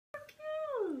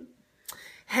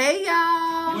Hey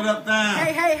y'all. What up, fam?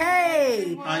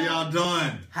 Hey. How y'all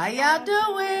doing? How y'all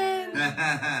doing?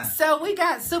 So we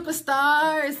got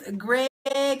superstars Gregg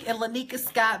and Lenika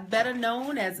Scott, better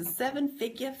known as a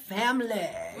seven-figure family.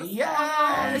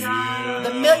 Yes. Yeah.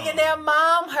 The millionaire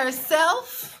mom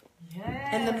herself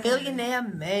and the Yes. millionaire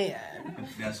man.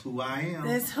 That's who I am.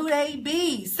 That's who they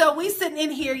be. So we sitting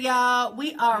in here, y'all.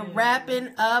 We are wrapping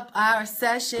up our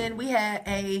session. We had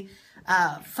a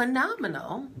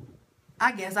phenomenal,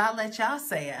 I guess I'll let y'all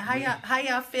say it. How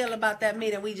y'all feel about that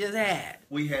meeting we just had?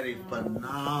 We had a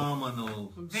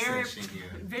phenomenal session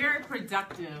here. Very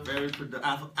productive. Very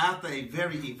productive. After a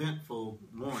very eventful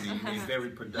morning, a very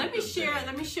productive. Let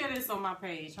me share this on my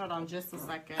page. Hold on just a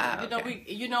second.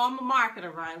 You know I'm a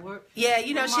marketer, right? She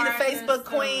the Facebook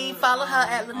queen. Follow her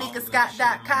at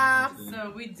lenikascott.com.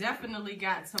 So we definitely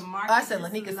got to market. I said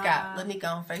Lenika Scott. Lenika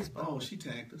on Facebook. Oh, she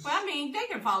tagged us. Well, I mean, they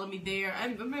can follow me there.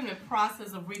 I'm in the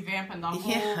process of revamping the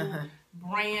whole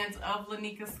brand of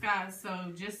Lenika Scott.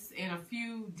 So just in a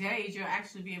few days, you'll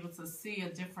actually be able to see a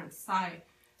different site.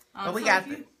 Go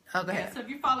ahead. So if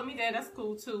you follow me there, that's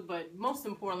cool too. But most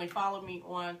importantly, follow me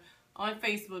on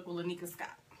Facebook with Lenika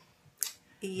Scott.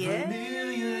 Yeah.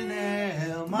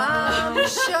 Millionaire Mom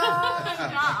show.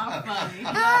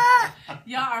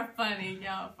 Y'all are funny.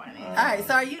 Y'all are funny. All right.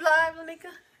 So are you live,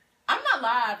 Lenika? I'm not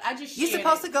live. I just shared You're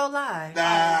supposed to go live.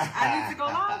 I need to go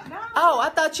live? No. Oh, I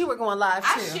thought you were going live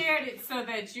too. I shared it so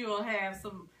that you'll have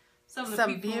some of the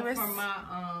people viewers from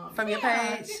my from your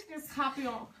page. Just hop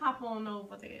on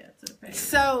over there to the page.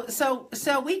 So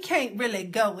we can't really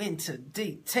go into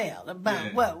detail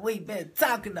about what we've been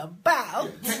talking about.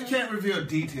 Can't reveal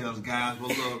details, guys.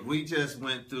 But look, we just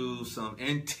went through some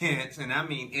intense, and I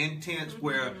mean intense,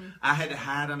 where I had to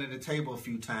hide under the table a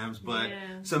few times, but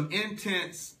some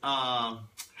intense. How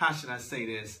should I say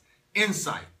this?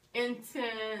 Insight.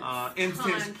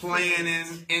 Intense planning,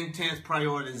 intense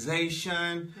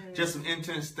prioritization, just some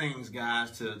intense things,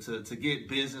 guys, to get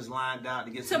business lined out,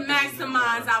 to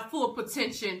maximize our full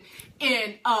potential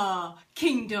in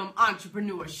kingdom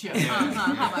entrepreneurship.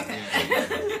 How about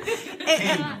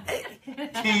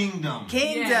that? Kingdom.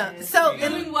 Yes. So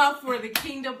doing well for the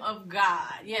kingdom of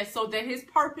God. Yes, so that His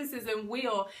purposes and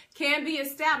will can be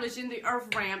established in the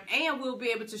earth realm, and we'll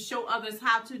be able to show others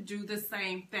how to do the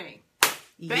same thing.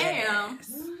 Bam!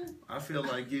 Yes. I feel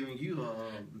like giving you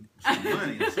some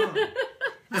money or something.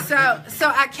 So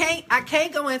I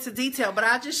can't go into detail, but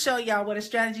I'll just show y'all what a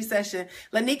strategy session.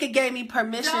 Lenika gave me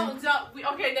permission.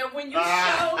 Okay, now when you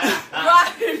show,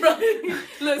 right.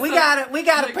 Look, we gotta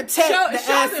protect the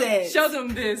assets. Show them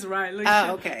this, right? Look,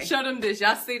 okay. Show them this.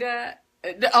 Y'all see that?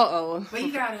 Well,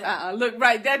 you got it. Look,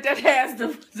 right. That has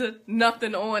the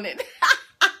nothing on it.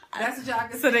 That's what y'all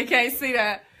can so they can't see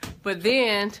that. But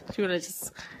then she would have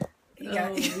just.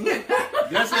 That's it.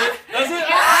 That's it.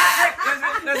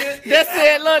 That's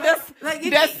it. Look, that's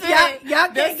it. Y'all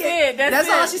can't get. That's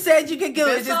all she said you could do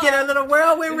is just get a little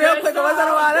whirlwind real quick.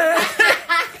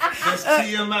 That's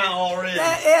TMI already.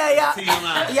 Yeah.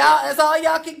 TMI. Y'all, that's all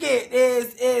y'all can get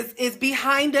is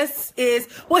behind us is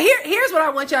here's what I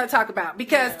want y'all to talk about,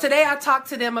 because today I talked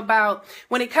to them about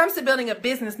when it comes to building a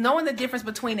business, knowing the difference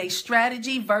between a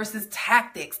strategy versus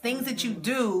tactics, things that you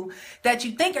do that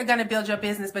you think are going to build your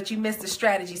business, but you miss the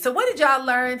strategy. So what did y'all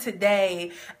learn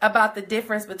today about the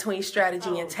difference between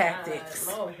strategy and tactics?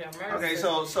 Okay,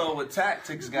 so with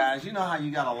tactics, guys, you know how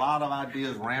you got a lot of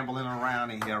ideas rambling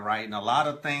around in here, right? And a lot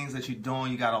of things that you're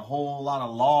doing, you got a whole lot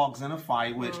of logs in a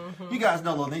fight, which you guys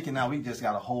know, Lenika, now we just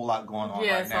got a whole lot going on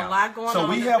right now. A lot going on. So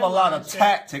we have a lot of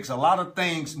tactics, a lot of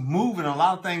things moving, a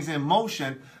lot of things in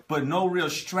motion, but no real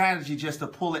strategy just to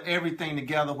pull everything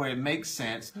together where it makes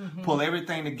sense, pull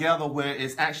everything together where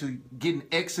it's actually getting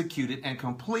executed and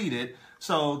completed.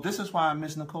 So this is why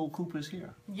Miss Nicole Cooper is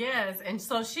here. Yes, and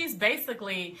so she's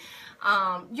basically,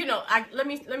 let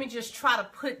me just try to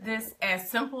put this as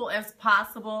simple as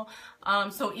possible.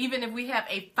 So even if we have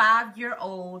a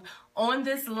 5-year-old on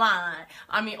this line,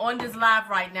 on this live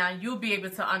right now, you'll be able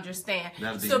to understand.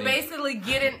 So basically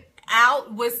getting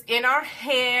out what's in our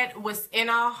head, what's in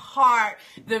our heart,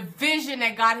 the vision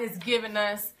that God has given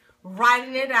us,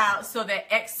 writing it out so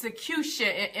that execution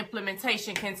and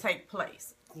implementation can take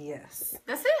place. Yes.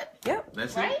 That's it. Yep.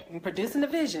 That's right? it. And producing the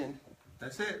vision.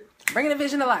 That's it. Bringing the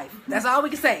vision to life. That's all we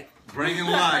can say. Bringing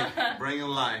life. Bringing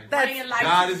life. Bringing life.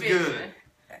 God is good.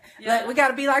 Yeah. We got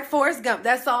to be like Forrest Gump.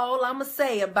 That's all I'm going to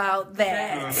say about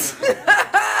that. Life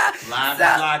is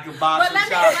like a box of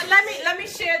chocolates. But let me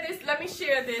share this. Let me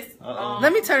share this.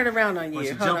 Let me turn it around on you. Once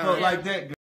you jump up like that,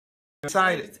 girl,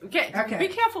 excited. Okay. Be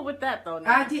careful with that, though.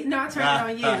 Now. I did not turn it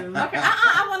on you. Okay.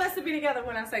 I want us to be together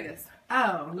when I say this.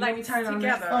 Oh, like we turn it on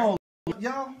together. Oh,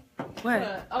 y'all.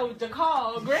 What? Oh, the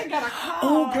call. Gregg got a call.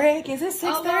 Oh, Gregg, is it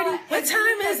 6:30? What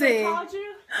time is it? Called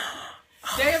you?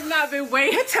 They have not been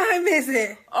waiting. What time is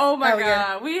it? Oh my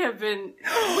God, we have been.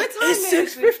 What time it's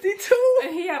is 6:52.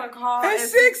 And he had a call at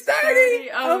 6:30.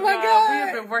 Oh my God. We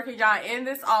have been working, y'all, in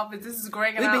this office. This is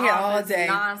Gregg and We've been here all day,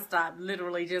 nonstop,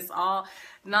 literally just all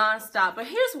nonstop. But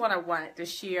here's what I wanted to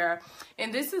share,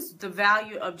 and this is the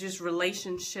value of just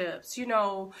relationships. You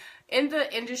know, in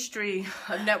the industry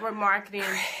of network marketing.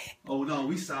 Oh no,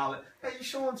 we solid. Hey, you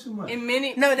showing too much.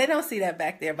 No, they don't see that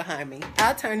back there behind me.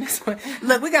 I'll turn this way.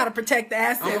 Look, we got to protect the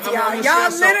assets, y'all. I'm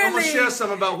gonna share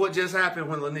something about what just happened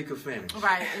when Lenika finished.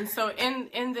 Right, and so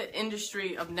in the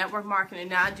industry of network marketing,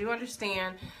 now I do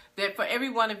understand that for every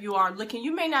one of you are looking,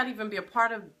 you may not even be a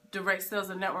part of direct sales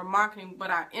and network marketing,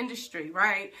 but our industry,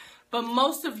 right? But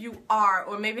most of you are,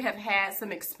 or maybe have had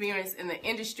some experience in the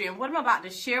industry. And what I'm about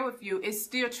to share with you, it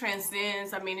still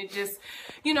transcends. I mean, it just,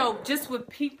 you know, just with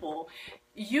people.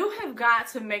 You have got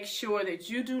to make sure that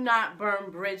you do not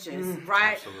burn bridges,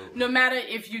 right? Absolutely. No matter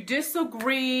if you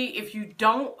disagree, if you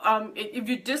don't, if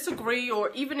you disagree,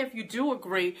 or even if you do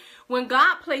agree, when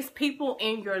God placed people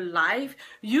in your life,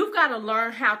 you've got to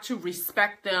learn how to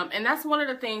respect them. And that's one of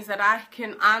the things that I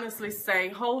can honestly say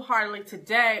wholeheartedly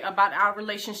today about our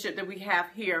relationship that we have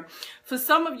here. For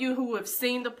some of you who have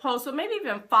seen the post, or maybe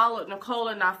even followed Nicole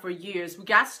and I for years, we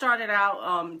got started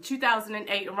out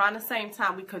 2008, around the same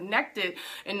time we connected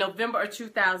in November of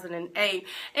 2008.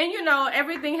 And you know,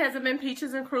 everything hasn't been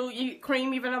peaches and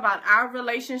cream even about our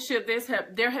relationship.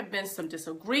 There have been some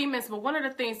disagreements, but one of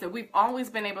the things that we've always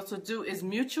been able to do is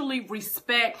mutually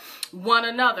respect one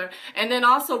another, and then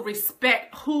also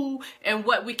respect who and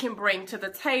what we can bring to the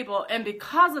table. And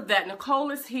because of that,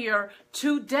 Nicole is here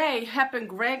today helping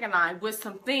Gregg and I with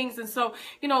some things. And so,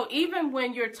 you know, even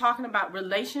when you're talking about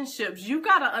relationships, you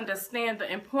got to understand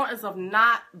the importance of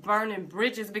not burning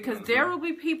bridges, because there will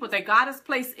be people that God has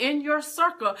placed in your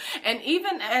circle. And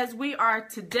even as we are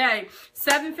today,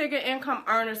 7-figure income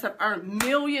earners have earned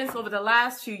millions over the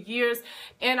last few years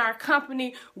in our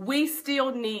company. We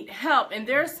still need help. And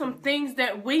there's some things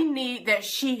that we need that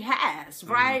she has,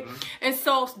 right? And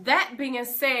so that being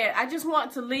said, I just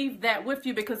want to leave that with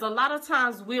you, because a lot of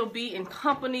times we'll be in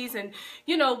companies and,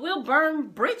 you know, we'll burn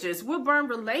bridges, we'll burn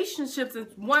relationships. And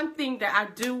one thing that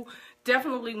I do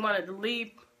definitely wanted to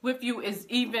leave with you is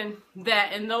even that.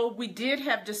 And though we did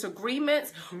have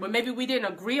disagreements, or maybe we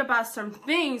didn't agree about some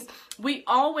things, we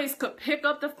always could pick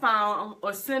up the phone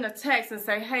or send a text and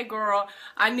say, hey girl,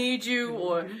 I need you,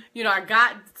 or, you know, I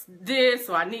got this,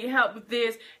 or I need help with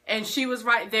this. And she was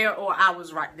right there, or I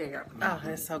was right there. Oh,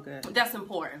 that's so good. That's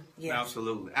important. Yeah.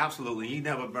 Absolutely. Absolutely. You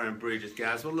never burn bridges,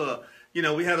 guys. Well, look, you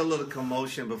know, we had a little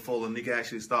commotion before Lenika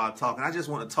actually started talking. I just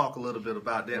want to talk a little bit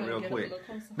about that real quick.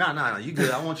 No, you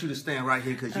good. I want you to stand right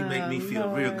here, because you make me feel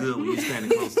real good when you're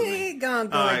standing close to me. All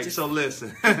right, so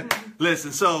listen.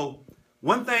 Listen, so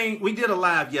one thing, we did a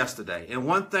live yesterday, and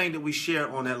one thing that we share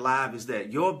on that live is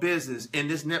that your business in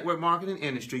this network marketing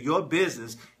industry, your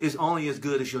business is only as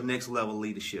good as your next level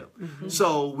leadership.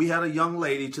 So we had a young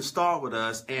lady to start with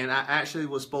us, and I actually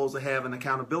was supposed to have an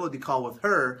accountability call with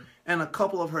her and a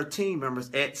couple of her team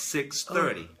members at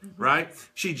 6:30, right?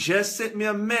 She just sent me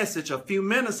a message a few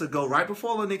minutes ago, right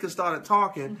before Lenika started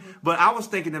talking, but I was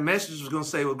thinking the message was going to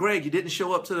say, well, Gregg, you didn't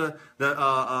show up to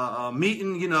the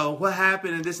meeting, you know, what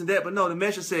happened and this and that. But no, the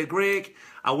message said, Gregg,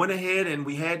 I went ahead and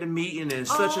we had the meeting and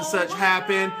such and such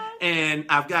happened, and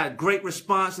I've got great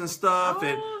response and stuff.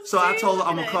 And so I told her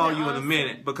I'm going to call you in a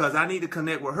minute, because I need to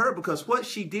connect with her, because what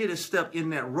she did is step in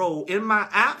that role in my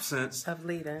absence Of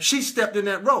leader. She stepped in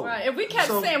that role. Right, and we kept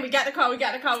saying, we got to call, we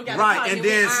got to call, we got to right, call. and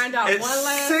then at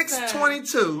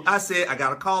 6:22, I said, I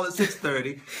got a call at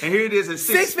 6:30, and here it is at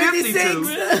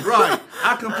 6:52. Right,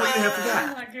 I completely have forgot.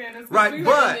 Oh my goodness. Right,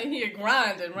 but in here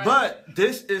grinding, right? But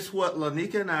this is what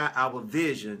Lenika and I, our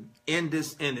vision in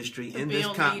this industry, in this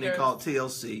company called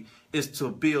TLC, is to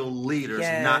build leaders,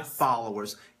 not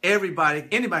followers. Anybody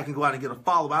can go out and get a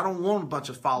follower. I don't want a bunch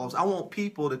of followers. I want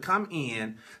people to come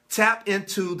in, tap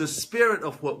into the spirit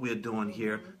of what we're doing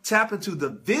here, tap into the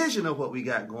vision of what we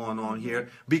got going on here,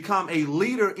 become a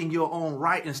leader in your own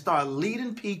right, and start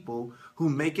leading people who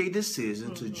make a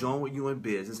decision to join with you in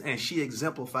business. And she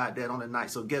exemplified that on the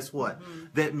night. So guess what?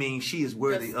 That means she is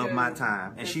worthy of my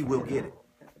time, and she will get it.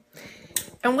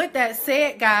 And with that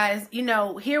said, guys, you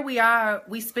know, here we are.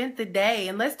 We spent the day,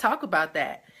 and let's talk about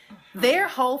that. Their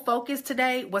whole focus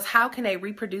today was how can they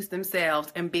reproduce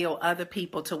themselves and build other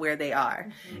people to where they are.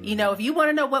 You know, if you want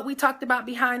to know what we talked about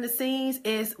behind the scenes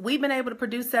is we've been able to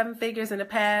produce 7 figures in the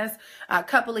past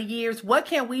couple of years. What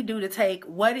can we do to take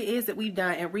what it is that we've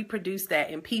done and reproduce that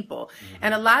in people?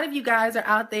 And a lot of you guys are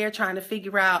out there trying to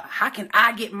figure out, how can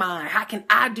I get mine? How can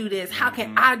I do this? How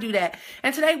can I do that?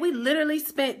 And today we literally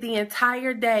spent the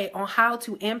entire day on how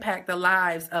to impact the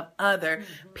lives of other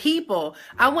people.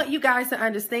 I want you guys to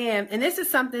understand, and this is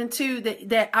something too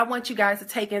that I want you guys to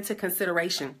take into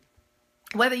consideration.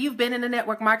 Whether you've been in the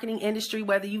network marketing industry,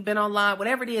 whether you've been online,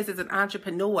 whatever it is as an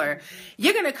entrepreneur,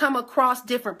 you're going to come across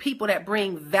different people that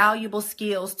bring valuable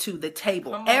skills to the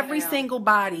table. Every single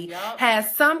body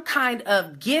has some kind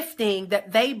of gifting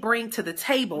that they bring to the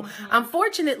table.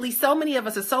 Unfortunately, so many of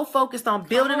us are so focused on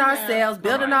building ourselves,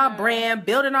 building our brand,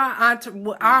 building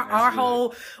our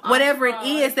whole whatever it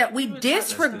is, that we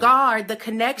disregard the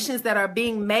connections that are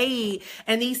being made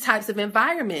in these types of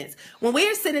environments. When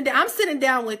we're sitting down, I'm sitting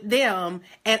down with them,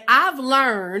 and I've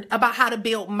learned about how to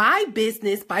build my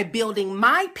business by building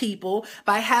my people,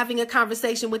 by having a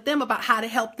conversation with them about how to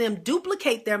help them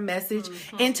duplicate their message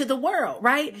into the world,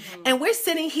 right? And we're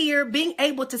sitting here being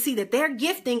able to see that their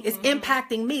gifting is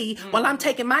impacting me while I'm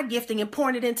taking my gifting and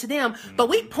pouring it into them. But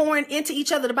we pouring into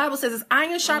each other. The Bible says, as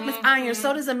iron sharpens iron,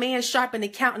 so does a man sharpen the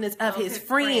countenance of his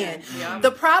friend.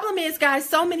 The problem is, guys,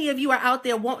 so many of you are out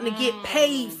there wanting to get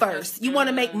paid first. You want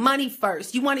to make money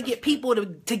first. You want to get people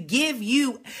to give you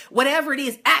whatever it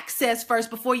is, access first,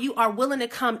 before you are willing to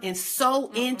come and sow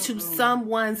into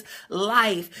someone's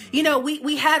life. You know,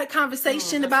 we had a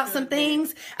conversation about some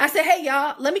things. I said, hey,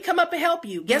 y'all, let me come up and help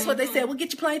you. Guess what they said? We'll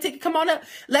get your plane ticket. Come on up.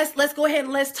 Let's go ahead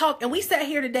and let's talk. And we sat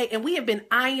here today and we have been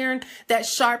iron that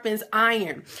sharpens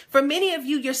iron. For many of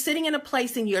you, you're sitting in a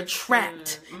place and you're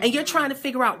trapped and you're trying to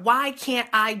figure out, why can't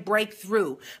I break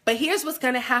through? But here's what's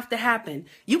going to have to happen.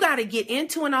 You got to get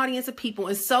into an audience of people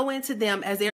and sow into them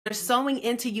as they're sowing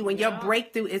into you, and your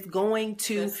breakthrough is going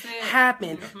to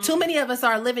happen. Too many of us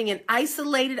are living in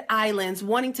isolated islands,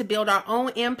 wanting to build our own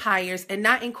empires and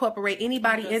not incorporate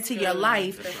anybody into your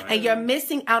life. And you're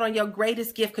missing out on your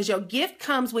greatest gift, because your gift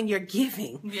comes when you're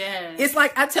giving. It's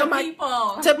like I tell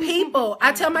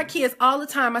I tell my kids all the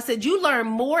time, I said, you learn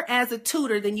more as a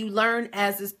tutor than you learn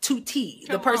as a tutee,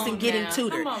 the person getting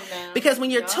tutored. Because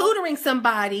when you're tutoring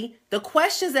somebody, the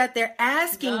questions that they're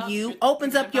asking you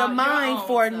opens up your mind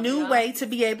for a new way to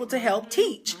be able to help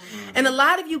teach. And a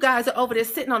lot of you guys are over there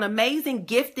sitting on amazing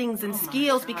giftings and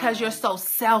skills because you're so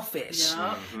selfish.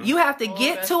 You have to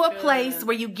get to a place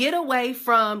where you get away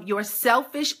from your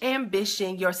selfish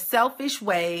ambition, your selfish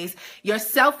ways, your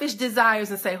selfish desires,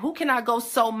 and say, who can I go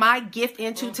sow my gift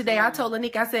into today? I told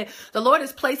Lenika, I said, the Lord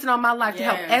is placing on my life to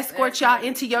help escort y'all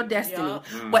into your destiny.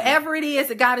 Whatever it is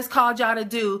that God has called y'all to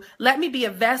do, let me be a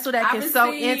vessel that can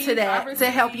sow into that to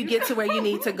help you get to where you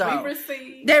need to go.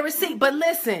 They receive. But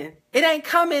listen, it ain't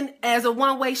coming as a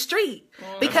one-way street,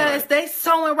 because they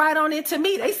sewing right on into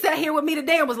me. They sat here with me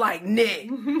today and was like,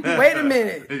 Nick, wait a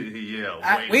minute.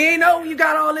 We ain't know you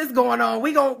got all this going on.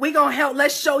 We gonna help.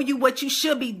 Let's show you what you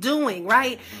should be doing,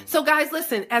 right? So guys,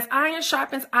 listen, as iron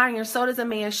sharpens iron, so does a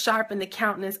man sharpen the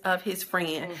countenance of his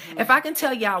friend. If I can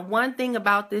tell y'all one thing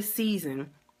about this season,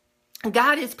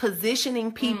 God is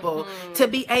positioning people to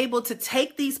be able to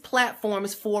take these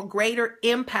platforms for greater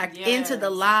impact into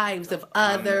the lives of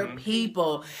other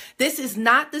people. This is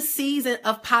not the season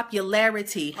of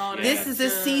popularity. This is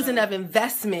a season of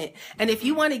investment. And if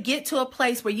you want to get to a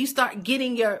place where you start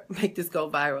getting make this go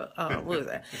viral. What was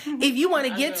that? If you want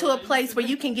to get to a place where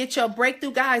you can get your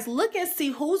breakthrough, guys, look and see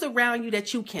who's around you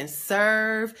that you can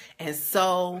serve and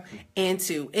sow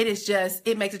into.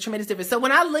 It makes a tremendous difference. So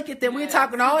when I look at them, we're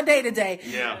talking all day today.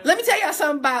 Let me tell y'all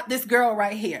something about this girl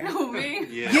right here. Who, me?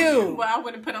 You. Well, I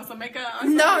wouldn't put on some makeup.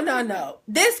 No.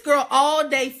 This girl all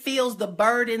day feels the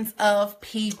burdens of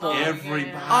people.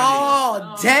 Everybody.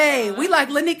 All day. We like,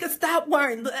 Lenika, stop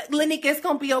worrying. Lenika, it's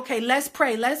going to be okay. Let's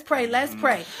pray.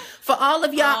 For all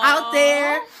of y'all out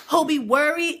there who be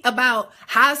worried about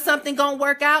how something going to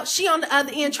work out, she on the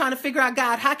other end trying to figure out,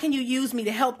 God, how can you use me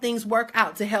to help things work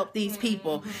out, to help these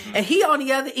people? And he on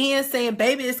the other end saying,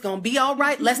 baby, it's going to be all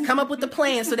right. Let's come up with the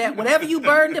plan so that whatever you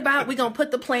burdened about, we're going to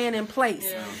put the plan in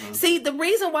place. See, the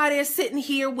reason why they're sitting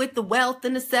here with the wealth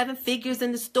and the 7 figures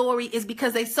in the story is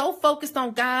because they're so focused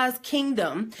on God's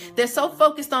kingdom. They're so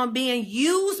focused on being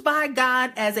used by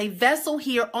God as a vessel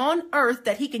here on earth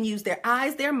that he can use their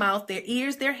eyes, their mind, mouth, their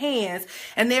ears, their hands,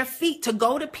 and their feet to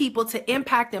go to people to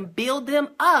impact and build them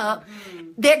up,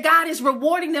 that God is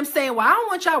rewarding them saying, well, I don't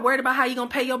want y'all worried about how you're going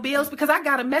to pay your bills because I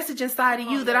got a message inside of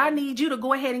you that I need you to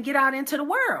go ahead and get out into the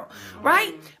world.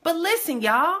 Right? But listen,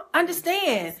 y'all,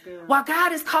 understand, while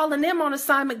God is calling them on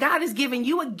assignment, God is giving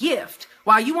you a gift.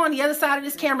 While you on the other side of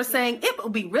this camera saying, it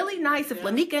would be really nice if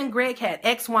Lenika and Gregg had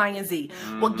X, Y, and Z.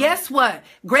 Well, guess what?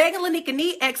 Gregg and Lenika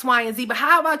need X, Y, and Z, but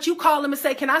how about you call them and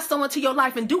say, can I sow into your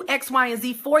life and do X, Y, and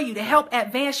Z for you to help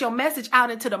advance your message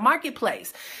out into the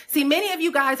marketplace? See, many of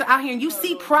you guys are out here and you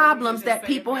see problems that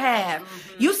people have.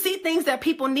 You see things that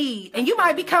people need, and you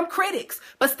might become critics,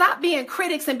 but stop being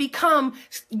critics and become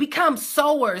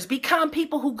sowers, become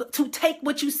people who take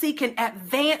what you see can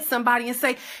advance somebody and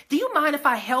say, do you mind if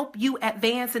I help you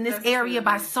advance in this area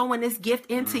by sowing this gift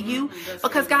into you?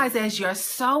 Because guys, as you're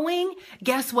sowing,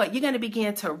 guess what? You're going to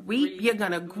begin to reap. You're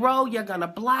going to grow. You're going to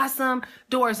blossom.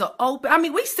 Doors are open. I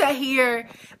mean, we sat here.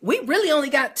 We really only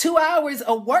got 2 hours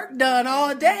of work done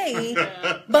all day,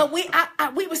 but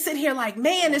we were sitting here like,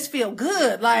 man, this feel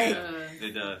good. Like,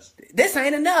 it does. This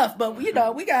ain't enough, but we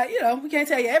got, we can't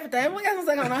tell you everything. We got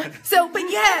something going on. So, but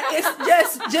yeah,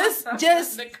 it's just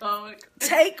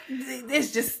take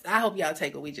this. Just, I hope y'all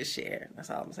take what we just shared.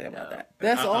 That's all I'm gonna say about that.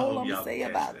 That's all I'm gonna say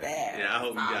about that. Yeah, I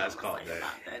hope you guys caught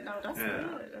that. No, that's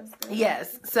good. That's good.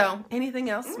 Yes. So, anything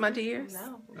else, my dears?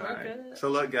 No, we're good. So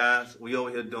look, guys, we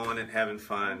over here doing it, having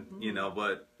fun,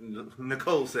 but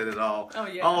Nicole said it all. Oh,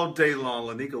 yeah. All day long,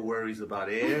 Lenika worries about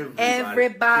everybody.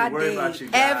 Everybody. Worry about you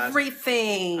guys.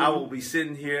 Everything. I will be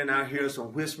sitting here and I hear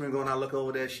some whispering going. I look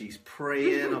over there. She's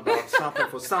praying about something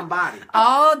for somebody.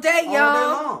 All day, y'all.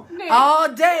 All day long.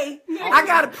 All day. I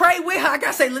got to pray with her. I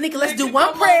got to say, Lenika, let's do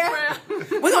one prayer.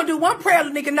 We're going to do one prayer,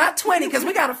 Lenika, not 20, because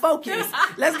we got to focus.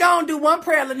 Let's go and do one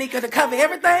prayer, Lenika, to cover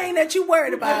everything that you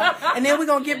worried about. And then we're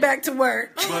going to get back to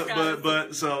work.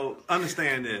 But so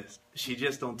understand this. She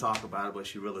just don't talk about it, but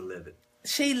she really live it.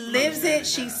 She lives it,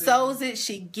 she sows it,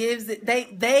 she gives it.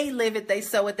 They live it, they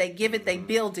sow it, they give it, they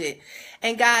build it.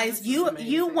 And guys, you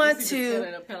want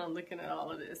to I'm looking at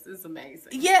all of this. It's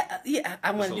amazing. Yeah.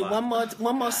 I want to do one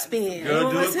more spin.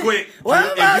 Girl, do it quick. One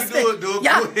more spin. Do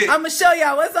it quick. I'm gonna show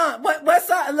y'all what's on. What's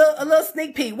on? A little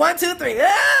sneak peek. 1, 2, 3. You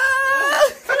got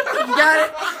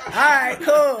it? All right,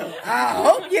 cool. I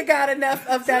hope you got enough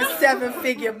of that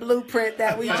 7-figure blueprint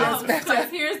that we just met.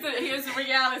 Here's the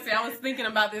reality. I was thinking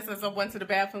about this as I went to the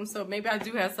bathroom, so maybe I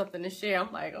do have something to share.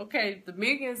 I'm like, okay, the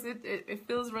millions, it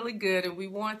feels really good, and we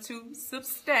want to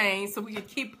sustain so we can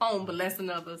keep home blessing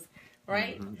others,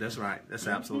 right? That's right. That's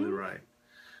absolutely right.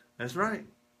 That's right.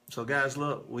 So guys,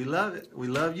 look, we love it. We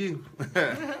love you. All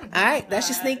right, that's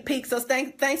your sneak peek. So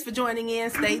thanks for joining in.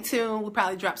 Stay tuned. We'll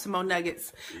probably drop some more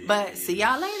nuggets. But see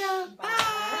y'all later.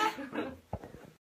 Bye.